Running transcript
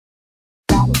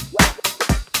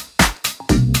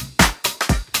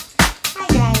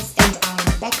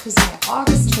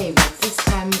August favorites, this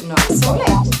time not so late.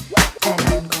 And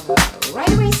I'm gonna right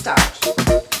away start.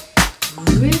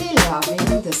 Really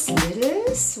loving this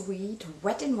little sweet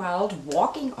Wet n Wild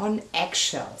walking on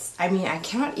eggshells. I mean, I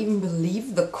cannot even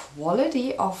believe the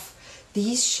quality of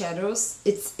these shadows.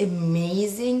 It's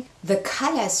amazing. The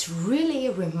colors really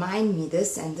remind me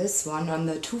this and this one on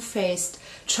the Too Faced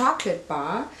chocolate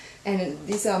bar, and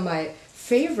these are my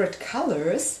favorite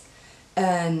colors.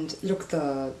 And look,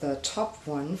 the top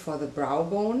one for the brow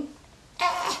bone,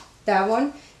 that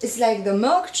one is like the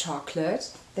milk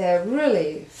chocolate. They're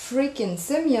really freaking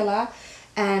similar.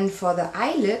 And for the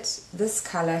eyelid, this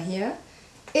color here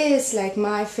is like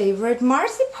my favorite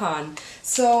marzipan.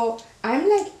 So I'm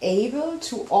like able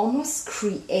to almost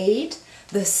create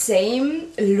the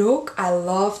same look I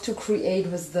love to create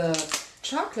with the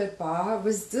chocolate bar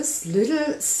with this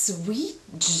little sweet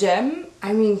gem.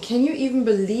 I mean, can you even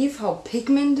believe how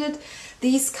pigmented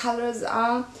these colors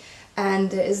are?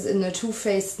 And there is in the Too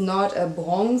Faced not a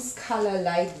bronze color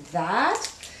like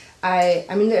that. I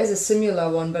mean, there is a similar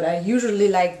one, but I usually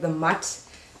like the matte,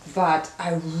 but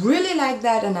I really like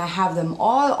that, and I have them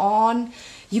all on.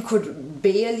 You could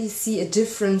barely see a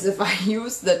difference if I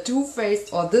use the Too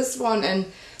Faced or this one. And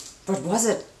what was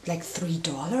it, like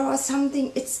 $3 or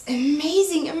something? It's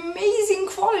amazing, amazing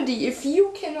quality. If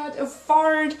you cannot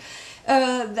afford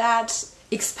that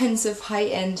expensive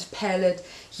high-end palette,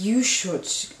 you should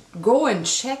go and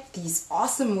check these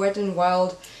awesome Wet n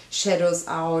Wild shadows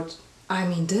out. I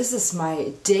mean, this is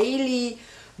my daily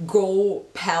go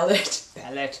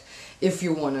palette, if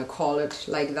you want to call it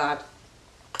like that.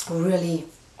 Really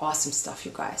awesome stuff,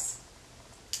 you guys.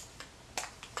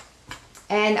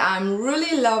 And I'm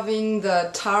really loving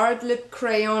the Tarte lip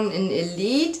crayon in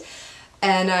Elite,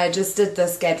 and I just did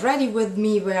this Get Ready With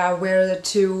Me where I wear it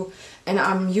too, and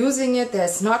I'm using it.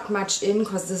 There's not much in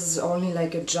because this is only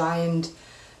like a giant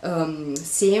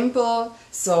sample,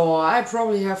 so I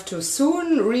probably have to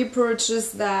soon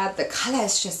repurchase that. The color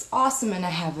is just awesome, and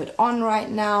I have it on right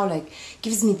now. Like,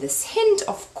 gives me this hint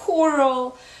of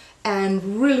coral,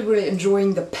 and really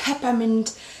enjoying the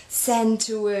peppermint scent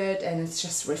to it, and it's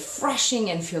just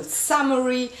refreshing and feels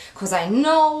summery, because I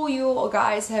know you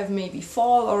guys have maybe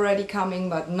fall already coming,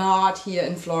 but not here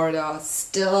in Florida.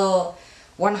 Still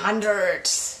 100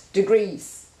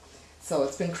 degrees, so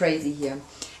it's been crazy here.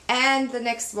 And the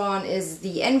next one is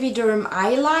the Envy Derm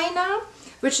eyeliner,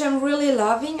 which I'm really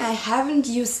loving. I haven't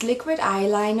used liquid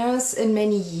eyeliners in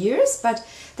many years, but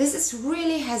this is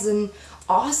really has an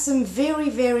awesome,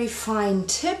 very fine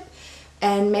tip,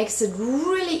 and makes it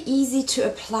really easy to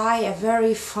apply a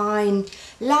very fine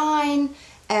line,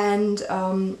 and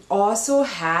also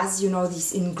has, you know,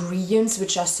 these ingredients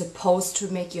which are supposed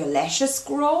to make your lashes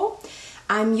grow.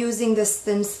 I'm using this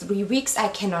since 3 weeks. I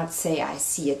cannot say I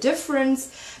see a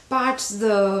difference, but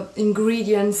the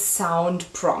ingredients sound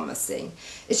promising.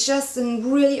 It's just a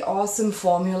really awesome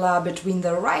formula between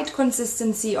the right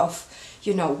consistency of,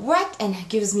 you know, wet, and it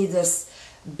gives me this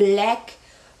black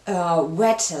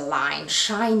wet line,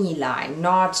 shiny line,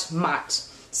 not matte.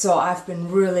 So I've been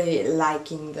really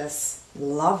liking this,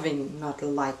 loving, not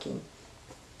liking.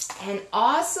 And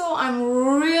also I'm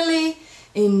really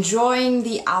enjoying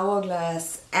the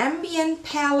Hourglass Ambient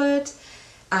palette.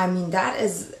 I mean, that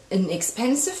is an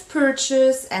expensive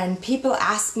purchase, and people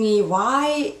ask me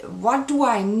why, what do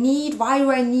I need, why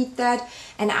do I need that?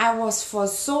 And I was for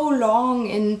so long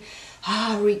in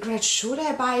regret, should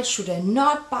I buy it, should I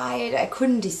not buy it? I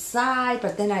couldn't decide,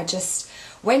 but then I just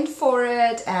went for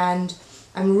it, and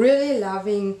I'm really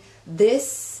loving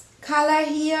this color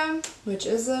here. Which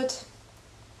is it?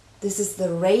 This is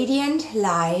the Radiant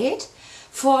Light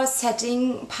for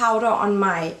setting powder on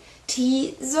my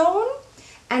T-zone.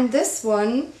 And this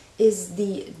one is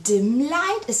the Dim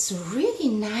Light. It's really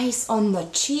nice on the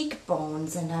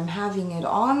cheekbones, and I'm having it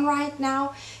on right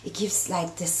now. It gives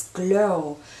like this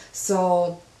glow.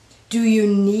 So do you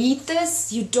need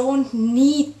this? You don't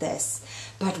need this.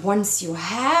 But once you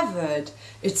have it,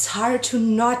 it's hard to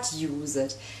not use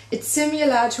it. It's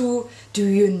similar to, do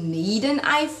you need an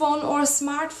iPhone or a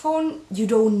smartphone? You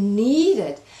don't need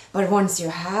it. But once you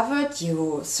have it,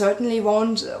 you certainly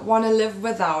won't want to live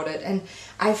without it. And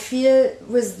I feel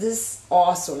with this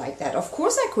also like that. Of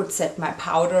course I could set my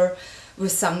powder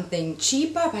with something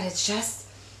cheaper, but it's just,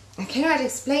 I cannot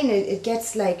explain it. It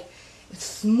gets like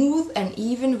smooth and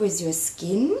even with your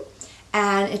skin,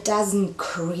 and it doesn't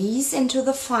crease into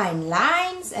the fine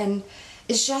lines, and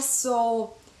it's just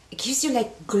so, it gives you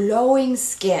like glowing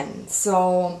skin.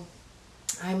 So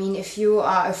I mean, if you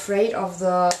are afraid of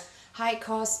the high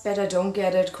cost, better don't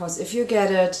get it, because if you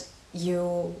get it,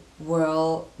 you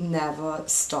will never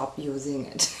stop using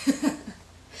it.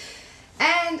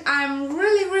 And And I'm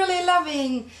really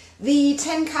loving the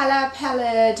 10 color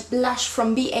palette blush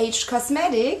from BH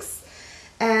Cosmetics.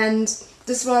 And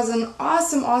this was an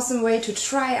awesome way to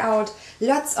try out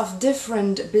lots of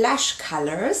different blush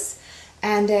colors.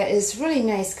 And there is really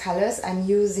nice colors. I'm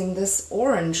using this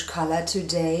orange color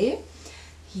today.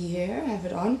 Here, I have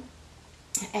it on.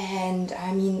 And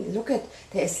I mean, look at,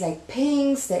 there is like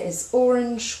pinks, there is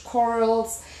orange,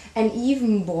 corals, and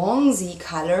even bronzy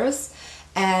colors.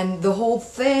 And the whole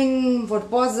thing, what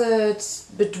was it,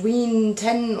 between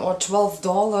 $10 or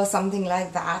 $12, something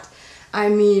like that. I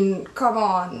mean, come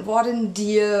on, what a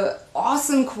deal,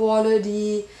 awesome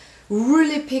quality,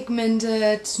 really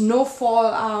pigmented, no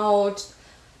fallout.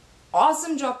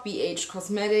 Awesome job, BH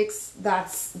Cosmetics.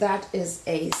 That is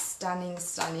a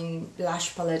stunning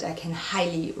blush palette I can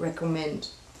highly recommend.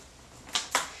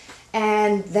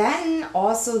 And then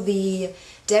also the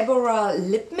Deborah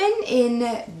Lipman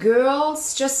in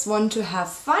Girls Just Want to Have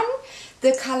Fun.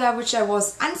 The color which I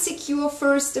was unsecure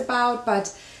first about,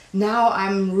 but now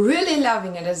I'm really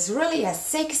loving it. It's really a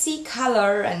sexy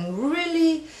color and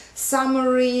really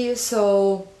summery.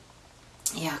 So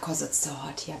yeah, cause it's so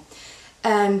hot here.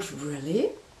 And really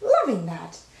loving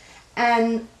that.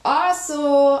 And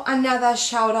also another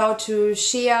shout out to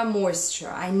Shea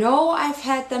Moisture. I know I've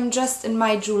had them just in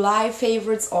my July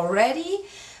favorites already,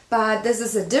 but this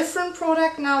is a different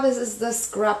product now. This is the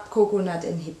Scrub Coconut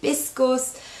and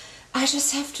Hibiscus. I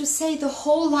just have to say the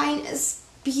whole line is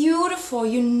beautiful.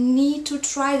 You need to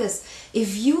try this.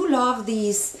 If you love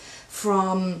these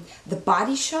from the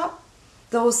Body Shop,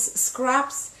 those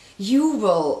scrubs, you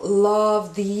will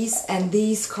love these, and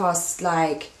these cost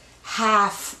like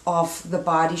half of the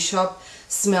Body Shop,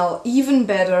 smell even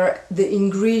better. The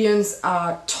ingredients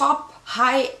are top,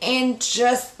 high-end,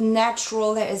 just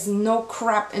natural. There is no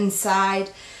crap inside.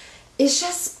 It's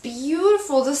just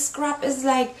beautiful. The scrub is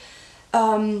like,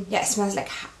 yeah, it smells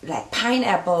like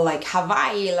pineapple, like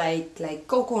Hawaii, like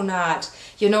coconut,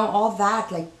 you know, all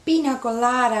that, like pina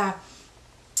colada,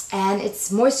 and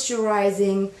it's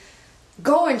moisturizing.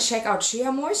 Go and check out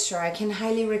Shea Moisture. I can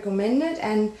highly recommend it,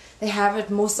 and they have it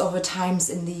most of the times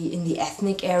in the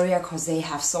ethnic area because they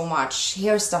have so much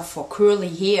hair stuff for curly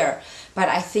hair. But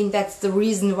I think that's the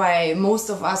reason why most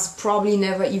of us probably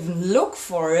never even look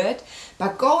for it.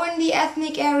 But go in the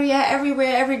ethnic area,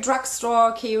 everywhere, every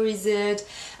drugstore carries it,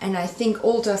 and I think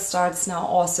Ulta starts now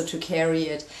also to carry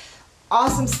it.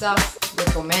 Awesome stuff,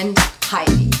 recommend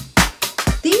highly.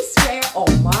 These were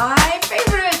all my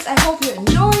favorites. I hope you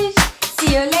enjoyed.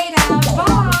 See you later.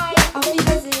 Bye. Auf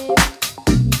Wiedersehen.